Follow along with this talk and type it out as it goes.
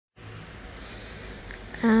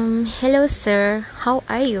Hello, sir. How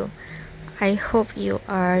are you? I hope you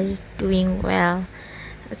are doing well.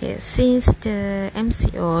 Okay, since the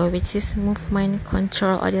MCO, which is Movement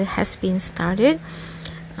Control Order, has been started,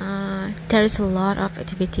 there is a lot of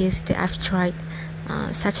activities that I've tried,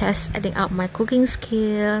 such as adding up my cooking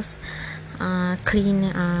skills, clean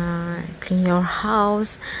your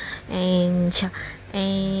house, and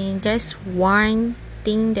there's one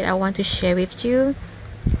thing that I want to share with you,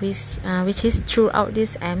 which is throughout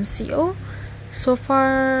this MCO. So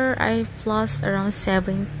far, I've lost around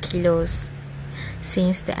 7 kilos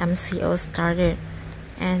since the MCO started,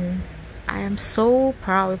 and I am so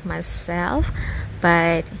proud of myself,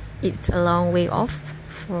 but it's a long way off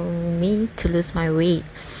for me to lose my weight.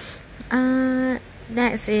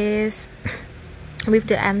 Next is with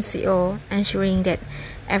the MCO, ensuring that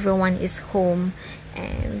everyone is home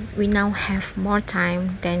and we now have more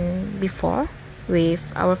time than before with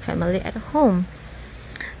our family at home.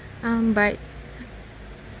 But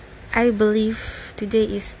I believe today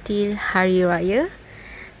is still Hari Raya,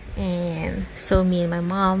 and so me and my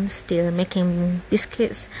mom still making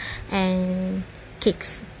biscuits and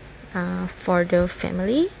cakes for the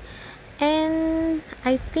family. And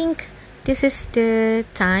I think this is the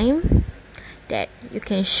time that you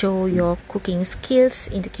can show your cooking skills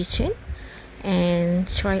in the kitchen and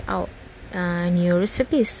try out new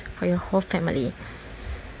recipes for your whole family.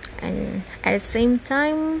 And at the same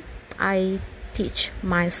time, I teach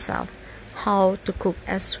myself how to cook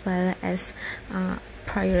as well as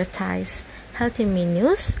prioritize healthy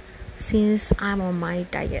menus since I'm on my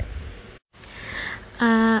diet.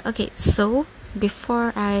 Okay, so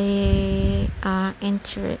before I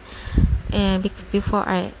before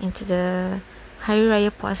I enter the Hari Raya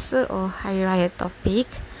Puasa or Hari Raya topic,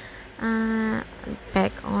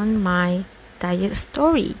 back on my diet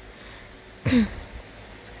story.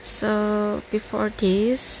 So before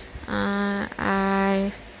this,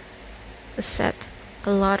 I accept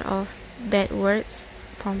a lot of bad words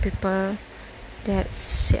from people that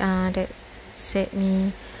said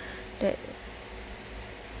me that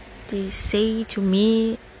they say to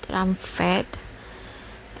me that I'm fat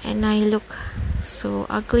and I look so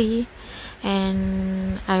ugly,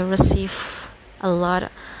 and I receive a lot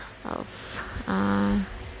of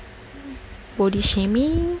body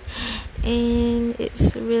shaming, and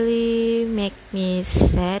it's really make me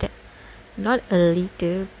sad, not a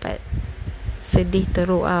little but sedih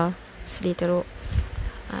teruk.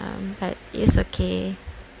 But it's okay,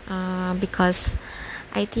 because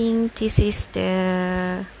I think this is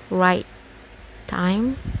the right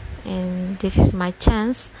time and this is my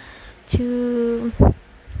chance to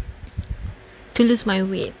lose my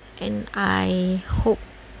weight, and I hope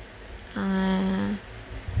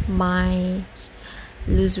my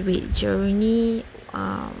lose weight journey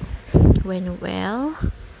went well,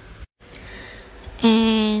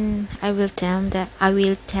 and I will tell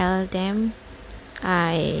them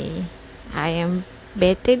I am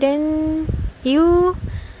better than you.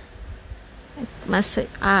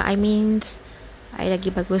 I mean I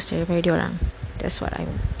lagi bagus daripada diorang. That's what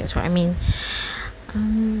I mean.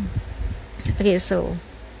 Okay, so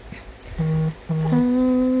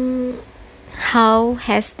how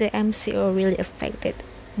has the MCO really affected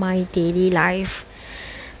my daily life?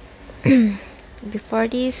 Before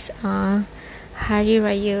this, Hari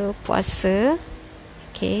Raya Puasa,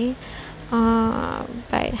 okay,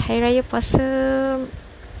 but Hari Raya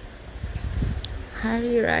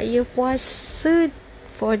Puasa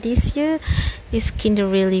for this year is kinda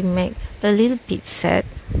really make a little bit sad,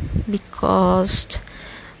 because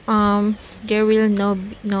there will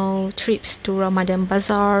no trips to Ramadan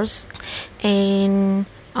bazaars, and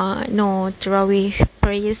no Tarawih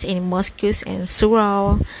prayers in mosques and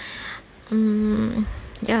surau.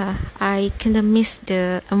 I kinda miss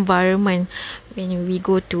the environment when we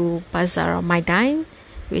go to Bazaar Ramadan,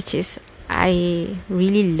 which is I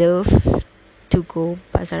really love to go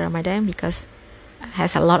Bazaar Ramadan because it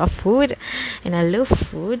has a lot of food and I love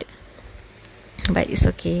food, but it's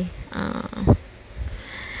okay.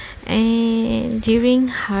 And during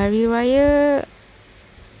Hari Raya,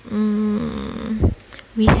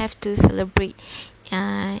 we have to celebrate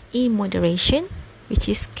in moderation, which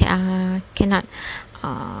is cannot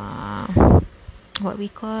what we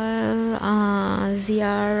call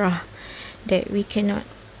ziarah, that we cannot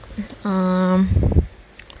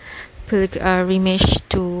pilgrimage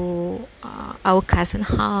to our cousin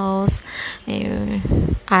house,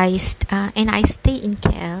 and I stay in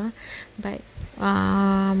KL, but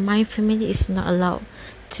my family is not allowed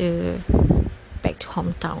to back to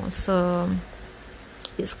hometown, so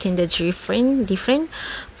it's kinda different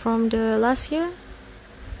from the last year.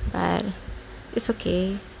 But it's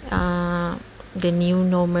okay. The new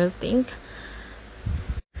normal thing.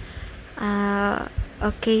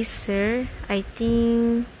 Okay, sir. I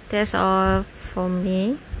think that's all from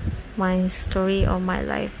me. My story of my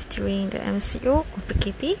life during the MCO or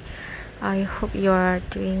PKP. I hope you are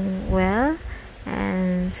doing well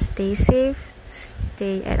and stay safe,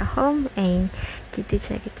 stay at home, and kita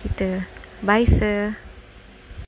jaga kita. Bye, sir.